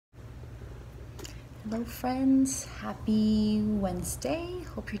Hello friends, happy Wednesday.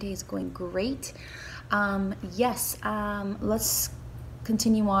 Hope your day is going great. Let's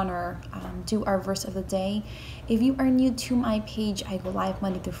continue on or do our verse of the day. If you are new to my page, I go live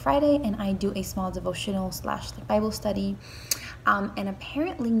Monday through Friday and I do a small devotional / Bible study. And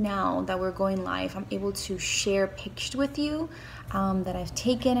apparently now that we're going live, I'm able to share pictures with you that I've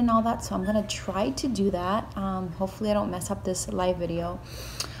taken and all that. So I'm going to try to do that. Hopefully I don't mess up this live video.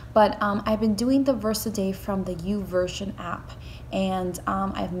 But I've been doing the verse a day from the YouVersion app. And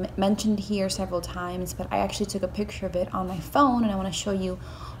I've mentioned here several times, but I actually took a picture of it on my phone. And I want to show you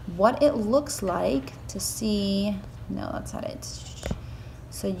what it looks like to see. No, that's not it.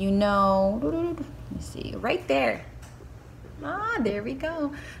 So you know, let me see, right there. There we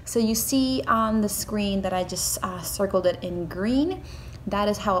go. So you see on the screen that I just circled it in green. That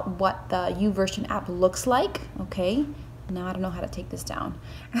is what the YouVersion app looks like, okay? Now I don't know how to take this down.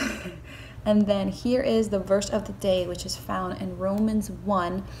 And then here is the verse of the day, which is found in Romans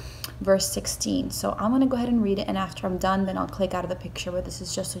 1, verse 16. So I'm going to go ahead and read it, and after I'm done, then I'll click out of the picture, but this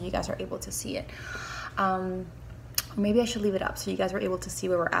is just so you guys are able to see it. Or maybe I should leave it up so you guys are able to see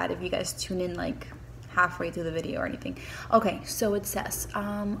where we're at if you guys tune in like halfway through the video or anything. Okay, so it says,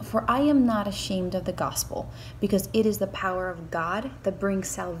 for I am not ashamed of the gospel, because it is the power of God that brings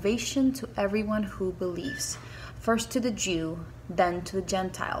salvation to everyone who believes, first to the Jew, then to the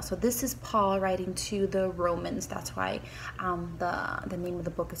Gentile. So this is Paul writing to the Romans. That's why the name of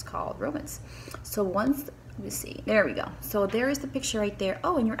the book is called Romans. So let me see, there we go. So there is the picture right there.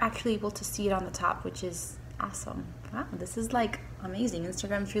 Oh, and you're actually able to see it on the top, which is awesome. Wow, this is like amazing.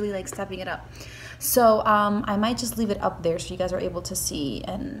 Instagram's really like stepping it up. So I might just leave it up there so you guys are able to see,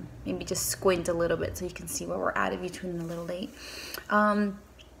 and maybe just squint a little bit so you can see where we're at if you tune in a little late.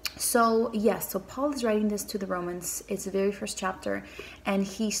 So Paul is writing this to the Romans. It's the very first chapter, and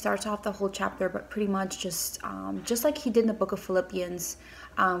he starts off the whole chapter, but pretty much just like he did in the book of Philippians,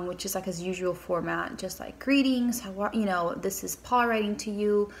 which is like his usual format, just like greetings. This is Paul writing to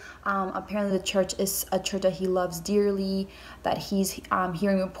you. Apparently the church is a church that he loves dearly, that he's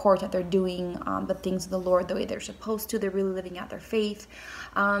hearing reports that they're doing the things of the Lord the way they're supposed to. They're really living out their faith.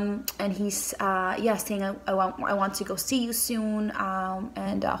 And he's saying I want to go see you soon,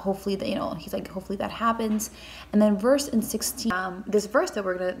 and hopefully that he's like, hopefully that happens. And then verse in 16, this verse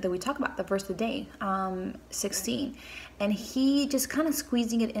that we talk about, the verse of the day, 16, and he just kind of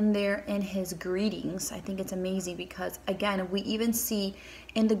squeezing it in there in his greetings. I think it's amazing because, again, we even see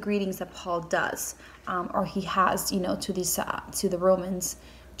in the greetings that Paul does, or he has, to the Romans,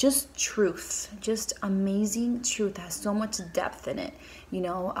 just truth, just amazing truth that has so much depth in it,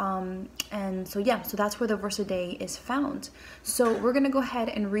 and so that's where the verse of the day is found. So we're gonna go ahead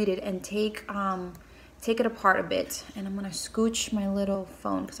and read it and take it apart a bit, and I'm gonna scooch my little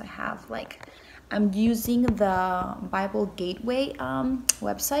phone because I'm using the Bible Gateway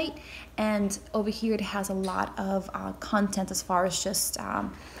website, and over here it has a lot of content as far as just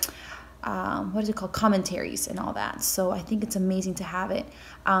what is it called, commentaries and all that. So I think it's amazing to have it.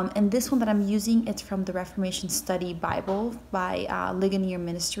 And this one that I'm using, it's from the Reformation Study Bible by Ligonier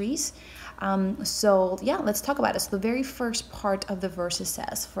Ministries. Let's talk about it. So the very first part of the verse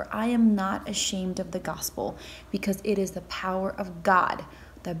says, for I am not ashamed of the gospel, because it is the power of God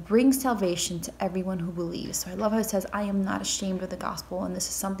that brings salvation to everyone who believes. So I love how it says, I am not ashamed of the gospel. And this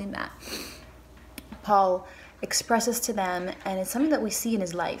is something that Paul expresses to them, and it's something that we see in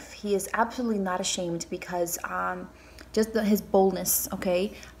his life. He is absolutely not ashamed because his boldness,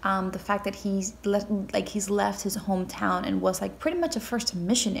 okay, the fact that he's left his hometown and was like pretty much a first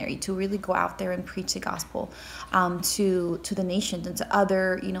missionary to really go out there and preach the gospel to the nations and to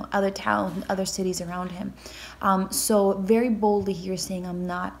other towns and other cities around him. So very boldly here saying, I'm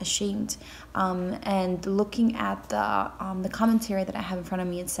not ashamed. And looking at the commentary that I have in front of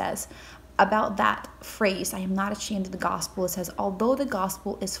me, it says about that phrase, I am not ashamed of the gospel. It says, although the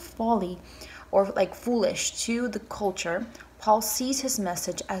gospel is folly or like foolish to the culture, Paul sees his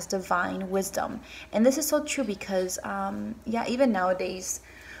message as divine wisdom. And this is so true because, even nowadays,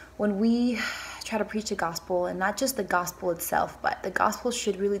 when we try to preach the gospel, and not just the gospel itself, but the gospel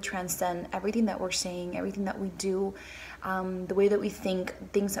should really transcend everything that we're saying, everything that we do, the way that we think,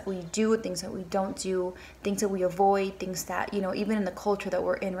 things that we do, things that we don't do, things that we avoid, things that, even in the culture that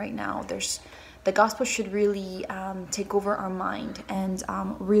we're in right now, the gospel should really take over our mind, and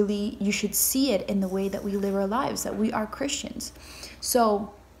really you should see it in the way that we live our lives, that we are Christians.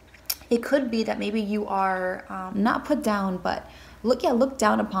 So it could be that maybe you are not put down, but looked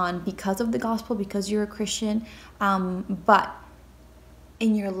down upon because of the gospel, because you're a Christian, but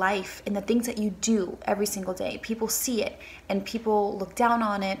in your life, in the things that you do every single day. People see it and people look down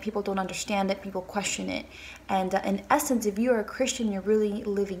on it. People don't understand it. People question it. And in essence, if you are a Christian, you're really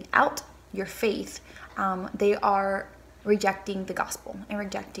living out your faith. They are rejecting the gospel and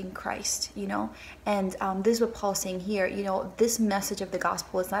rejecting Christ, you know. And this is what Paul's saying here. You know, this message of the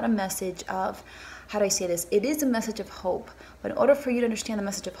gospel is not a message of, how do I say this? It is a message of hope. But in order for you to understand the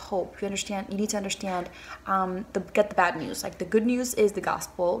message of hope, you need to understand, get the bad news. Like, the good news is the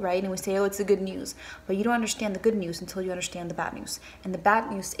gospel, right? And we say, oh, it's the good news. But you don't understand the good news until you understand the bad news. And the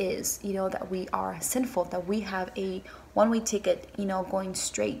bad news is, you know, that we are sinful, that we have a one-way ticket, you know, going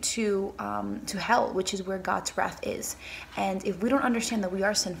straight to hell, which is where God's wrath is. And if we don't understand that we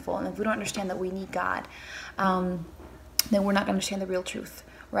are sinful, and if we don't understand that we need God, then we're not going to understand the real truth,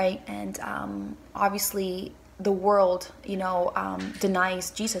 right? And obviously, the world, you know,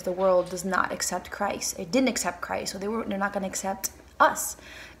 denies Jesus. The world does not accept Christ. It didn't accept Christ, so they're not going to accept us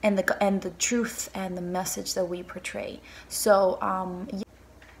and the truth and the message that we portray. So yeah.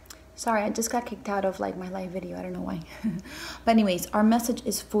 Sorry, I just got kicked out of like my live video. I don't know why. But anyways, our message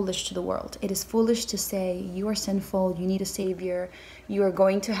is foolish to the world. It is foolish to say you are sinful, you need a savior, you are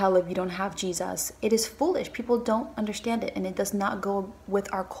going to hell if you don't have Jesus. It is foolish. People don't understand it, and it does not go with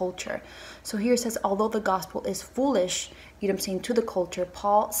our culture. So here it says, although the gospel is foolish, you know what I'm saying, to the culture,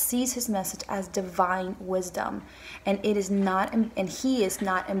 Paul sees his message as divine wisdom, and he is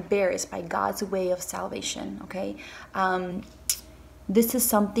not embarrassed by God's way of salvation. Okay. This is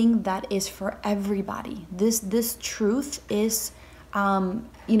something that is for everybody. This truth is,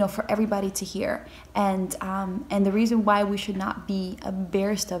 you know, for everybody to hear. And the reason why we should not be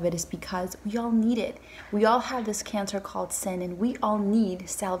embarrassed of it is because we all need it. We all have this cancer called sin, and we all need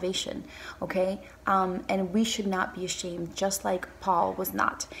salvation, okay? And we should not be ashamed, just like Paul was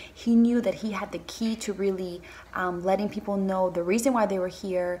not. He knew that he had the key to really letting people know the reason why they were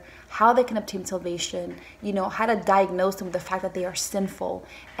here, how they can obtain salvation, you know, how to diagnose them with the fact that they are sinful.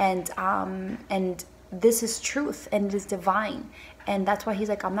 And this is truth, and it is divine. And that's why he's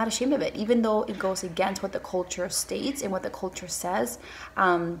like, I'm not ashamed of it, even though it goes against what the culture states and what the culture says.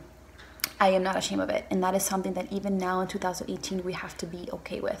 I am not ashamed of it. And that is something that even now in 2018, we have to be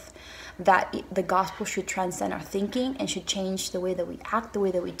okay with. That the gospel should transcend our thinking and should change the way that we act, the way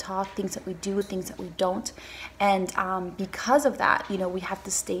that we talk, things that we do, things that we don't. And because of that, you know, we have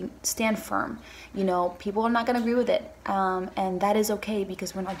to stand firm. You know, people are not going to agree with it. And that is okay,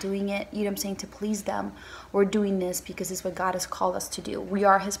 because we're not doing it, you know what I'm saying, to please them. We're doing this because it's what God has called us to do. We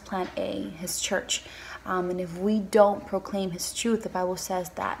are his plan A, his church. And if we don't proclaim his truth, the Bible says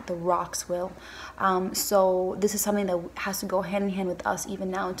that the rocks will. So this is something that has to go hand in hand with us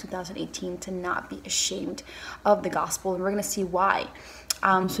even now in 2018, to not be ashamed of the gospel. And we're going to see why.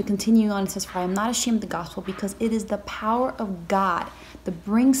 So continuing on, it says, for I am not ashamed of the gospel, because it is the power of God that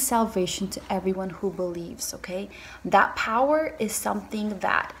brings salvation to everyone who believes, okay? That power is something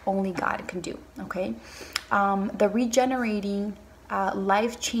that only God can do, okay? The regenerating,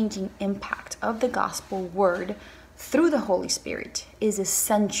 life-changing impact of the gospel word through the Holy Spirit is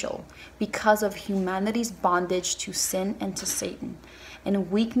essential because of humanity's bondage to sin and to Satan,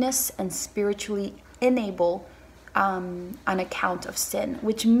 and weakness and spiritually enable on account of sin,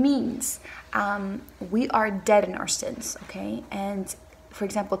 which means we are dead in our sins, okay? And for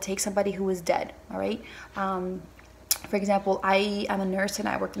example, take somebody who is dead, all right? For example, I am a nurse and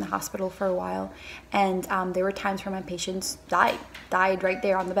I worked in the hospital for a while, and there were times where my patients died right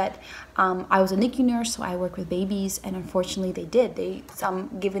there on the bed. I was a NICU nurse, so I worked with babies, and unfortunately they did.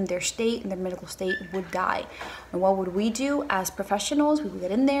 Some, given their state and their medical state, would die. And what would we do as professionals? We would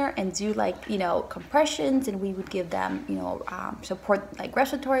get in there and do, like, you know, compressions, and we would give them, you know, support, like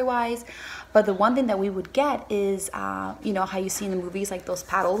respiratory wise. But the one thing that we would get is, you know, how you see in the movies, like those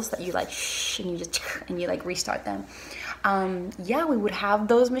paddles that you like, and you like restart them. Yeah, we would have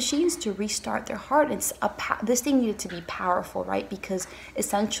those machines to restart their heart. This thing needed to be powerful, right? Because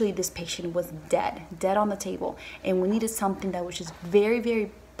essentially this patient was dead on the table, and we needed something that was just very,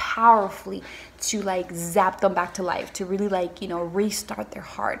 very powerfully to like zap them back to life, to really, like, you know, restart their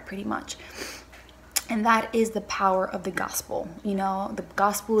heart pretty much. And that is the power of the gospel. You know, the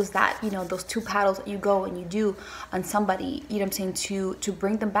gospel is that, you know, those two paddles that you go and you do on somebody, you know what I'm saying, to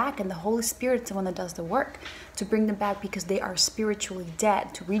bring them back. And the Holy Spirit's the one that does the work to bring them back, because they are spiritually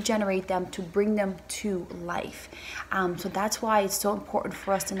dead, to regenerate them, to bring them to life. So that's why it's so important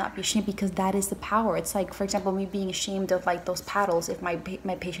for us to not be ashamed, because that is the power. It's like, for example, me being ashamed of like those paddles if my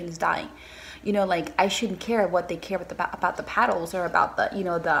patient is dying. like I shouldn't care what they care about the paddles or about the,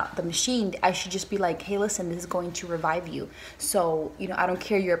 the machine. I should just be like, hey, listen, this is going to revive you. So, I don't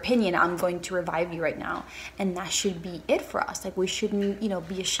care your opinion. I'm going to revive you right now. And that should be it for us. Like we shouldn't,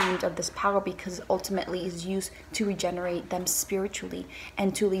 be ashamed of this power, because ultimately is used to regenerate them spiritually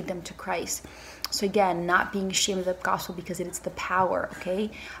and to lead them to Christ. So again, not being ashamed of the gospel, because it is the power, okay,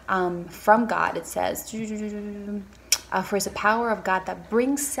 from God. It says, for it's the power of God that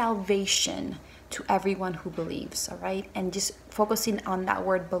brings salvation to everyone who believes, all right? And just focusing on that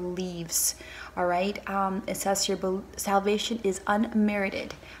word believes, all right? It says here, salvation is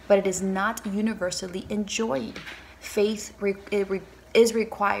unmerited, but it is not universally enjoyed. Faith is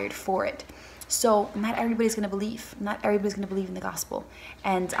required for it. So not everybody's going to believe. Not everybody's going to believe in the gospel.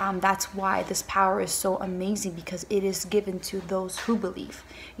 And that's why this power is so amazing, because it is given to those who believe.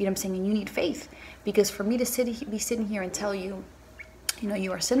 You know what I'm saying? And you need faith. Because for me to be sitting here and tell you,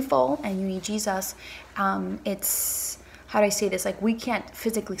 you are sinful and you need Jesus, it's, how do I say this? Like we can't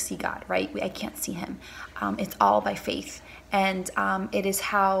physically see God, right? I can't see him. It's all by faith. And it is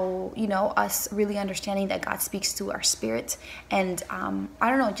how, us really understanding that God speaks to our spirit. And I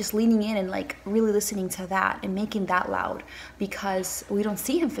don't know, just leaning in and like really listening to that and making that loud, because we don't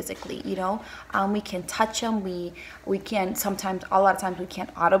see him physically, we can touch him. We can sometimes, a lot of times we can't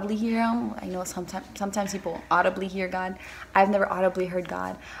audibly hear him. I know sometimes people audibly hear God. I've never audibly heard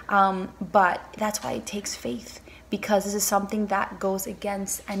God. But that's why it takes faith. Because this is something that goes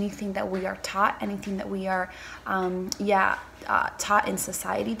against anything that we are taught, anything that we are, taught in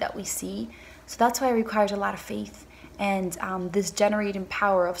society that we see. So that's why it requires a lot of faith. And this generating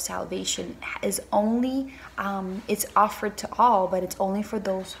power of salvation is only, it's offered to all, but it's only for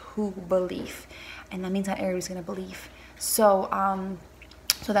those who believe. And that means not everybody's going to believe. So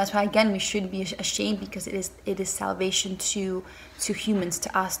that's why, again, we shouldn't be ashamed, because it is salvation to humans,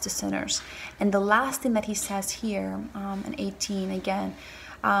 to us, to sinners. And the last thing that he says here in 18, again,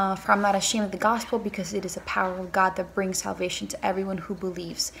 for I'm not ashamed of the gospel, because it is the power of God that brings salvation to everyone who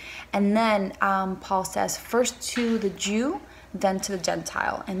believes. And then Paul says, first to the Jew, then to the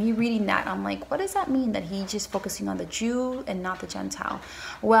Gentile. And me reading that, I'm like, what does that mean that he's just focusing on the Jew and not the Gentile?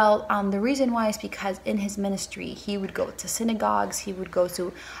 Well, the reason why is because in his ministry, he would go to synagogues, he would go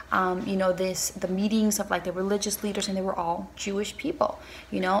to, the meetings of like the religious leaders, and they were all Jewish people,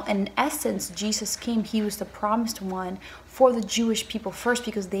 And in essence, Jesus came, he was the promised one for the Jewish people first,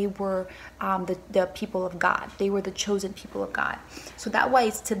 because they were the people of God. They were the chosen people of God. So that way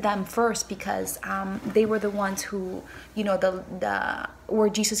it's to them first, because they were the ones who, where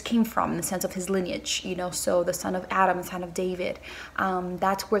Jesus came from, in the sense of his lineage, so the son of Adam, the son of David.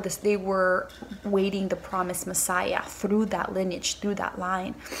 That's where they were waiting the promised Messiah through that lineage, through that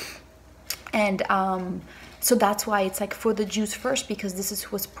line. And so that's why it's like for the Jews first, because this is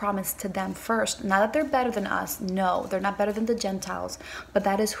what's promised to them first. Not that they're better than us. No, they're not better than the Gentiles, but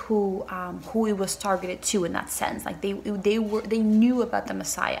that is who it was targeted to in that sense. Like they knew about the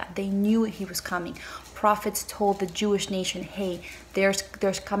Messiah. They knew he was coming. Prophets told the Jewish nation, hey, there's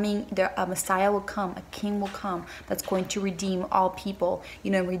coming, a Messiah will come, a king will come that's going to redeem all people,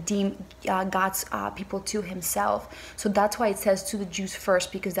 redeem God's people to himself. So that's why it says to the Jews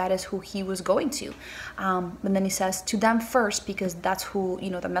first, because that is who he was going to. And then he says to them first, because that's who,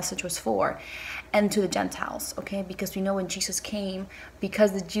 the message was for. And to the Gentiles, okay? Because we know when Jesus came,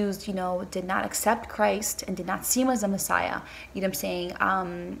 because the Jews, did not accept Christ and did not see him as a Messiah,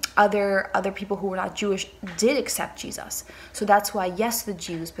 other people who were not Jewish did accept Jesus. So that's why, yes, the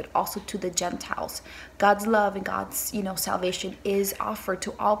Jews, but also to the Gentiles. God's love and God's, salvation is offered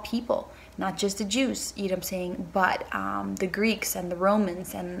to all people, not just the Jews, but the Greeks and the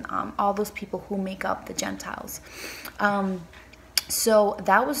Romans and all those people who make up the Gentiles. So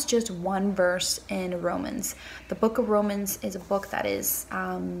that was just one verse in Romans. The book of Romans is a book that is,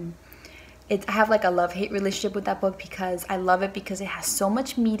 I have like a love-hate relationship with that book, because I love it because it has so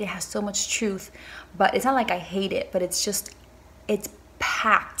much meat, it has so much truth, but it's not like I hate it, but it's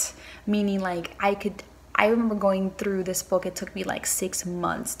packed, meaning like I remember going through this book, it took me like 6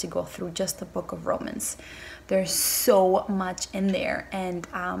 months to go through just the book of Romans. There's so much in there, and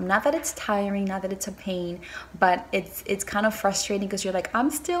not that it's tiring, not that it's a pain, but it's kind of frustrating, because you're like, I'm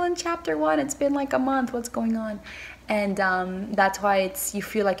still in chapter 1, it's been like a month, what's going on? And that's why you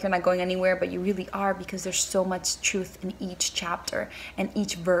feel like you're not going anywhere, but you really are, because there's so much truth in each chapter and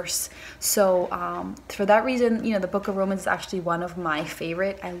each verse. So for that reason, the book of Romans is actually one of my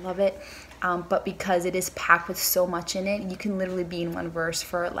favorite. I love it. but because it is packed with so much in it, you can literally be in one verse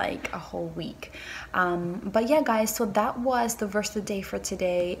for like a whole week. But yeah, guys, so that was the verse of the day for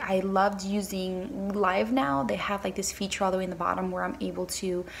today. I loved using Live Now. They have like this feature all the way in the bottom where I'm able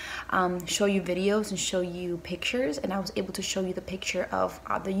to show you videos and show you pictures, and I was able to show you the picture of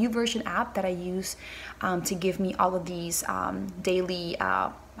the YouVersion app that I use to give me all of these daily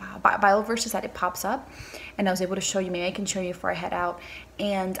Bible verses that it pops up. And I was able to show you, maybe I can show you before I head out,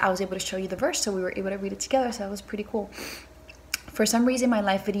 and I was able to show you the verse, so we were able to read it together, so that was pretty cool. For some reason, my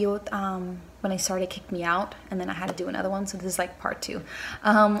live video, when I started, kicked me out, and then I had to do another one, so this is like part 2.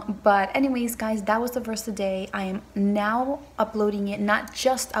 But anyways, guys, that was the verse of the day. I am now uploading it, not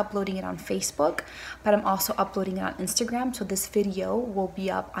just uploading it on Facebook, but I'm also uploading it on Instagram. So this video will be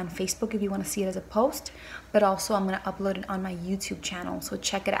up on Facebook if you want to see it as a post, but also I'm going to upload it on my YouTube channel, so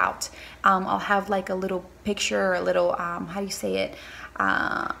check it out. I'll have like a little picture, or a little, how do you say it?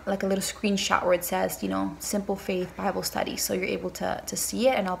 Like a little screenshot where it says, you know, Simple Faith Bible Study, so you're able to see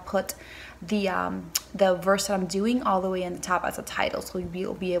it, and I'll put the verse that I'm doing all the way in the top as a title, so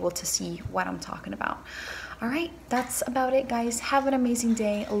you'll be able to see what I'm talking about. All right, that's about it, guys. Have an amazing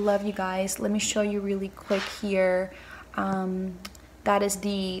day. Love you guys. Let me show you really quick here. That is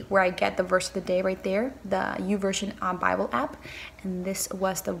where I get the verse of the day right there, the YouVersion Bible app, and this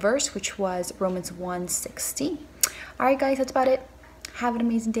was the verse, which was Romans 1:16. All right, guys, that's about it. Have an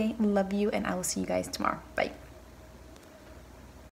amazing day. Love you, and I will see you guys tomorrow. Bye.